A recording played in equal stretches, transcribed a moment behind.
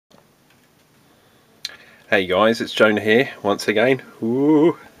Hey guys, it's Jonah here once again.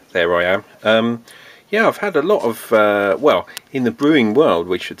 Ooh, there I am. Yeah, I've had a lot of, well, in the brewing world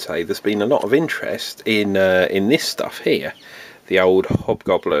we should say, there's been a lot of interest in this stuff here. The old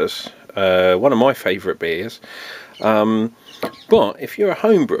Hobgobblers, one of my favourite beers. But if you're a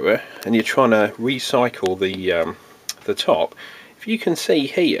home brewer and you're trying to recycle the top, if you can see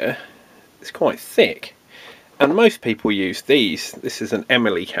here, it's quite thick. And most people use these. This is an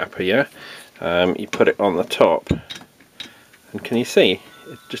Emily cap here. You put it on the top, and can you see?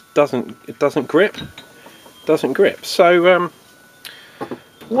 It just doesn't grip. So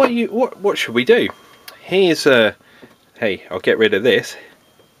what should we do? Here's hey, I'll get rid of this.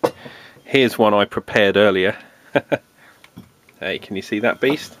 Here's one I prepared earlier. Hey, can you see that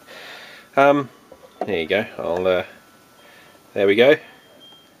beast? There you go. There we go.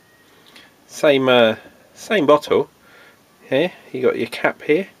 Same bottle. Here, you got your cap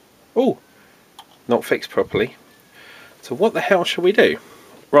here. Oh, not fixed properly. So what the hell shall we do?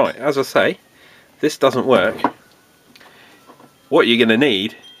 Right, as I say, this doesn't work. What you're going to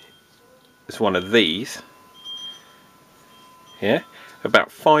need is one of these. Yeah, about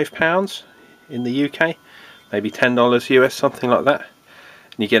 £5 in the UK, maybe $10 US, something like that.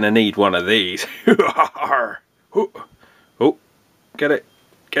 And you're going to need one of these. Oh, get it?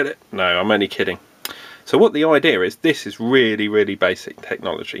 No, I'm only kidding. So what the idea is, this is really basic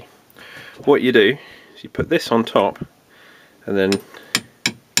technology. What you do is you put this on top and then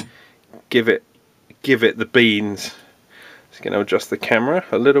give it the beans. Just going to adjust the camera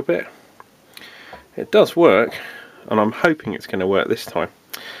a little bit. It does work, and I'm hoping it's going to work this time.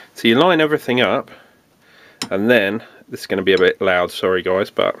 So you line everything up, and then this is going to be a bit loud, sorry guys,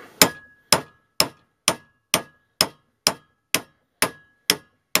 but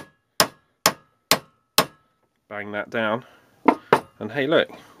bang that down, and hey look,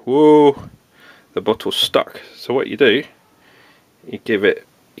 whoa, the bottle's stuck. So what you do, you give it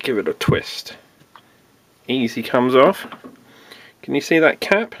a twist. Easy comes off. Can you see that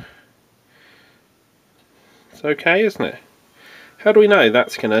cap? It's okay, isn't it? How do we know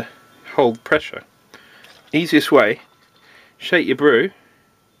that's going to hold pressure? Easiest way, shake your brew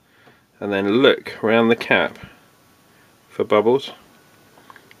and then look around the cap for bubbles.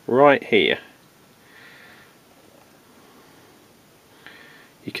 Right here.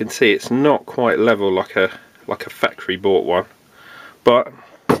 You can see it's not quite level like a factory bought one, but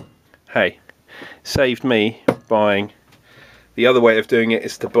hey, saved me buying. The other way of doing it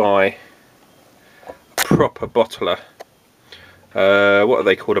is to buy a proper bottler. What are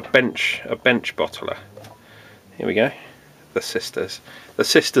they called? A bench bottler. Here we go. The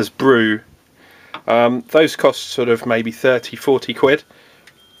Sisters Brew. Those cost sort of maybe 30-40 quid.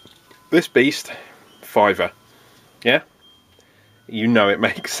 This beast, £5. Yeah. You know it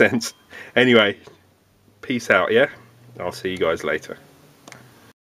makes sense. Anyway, peace out, yeah? I'll see you guys later.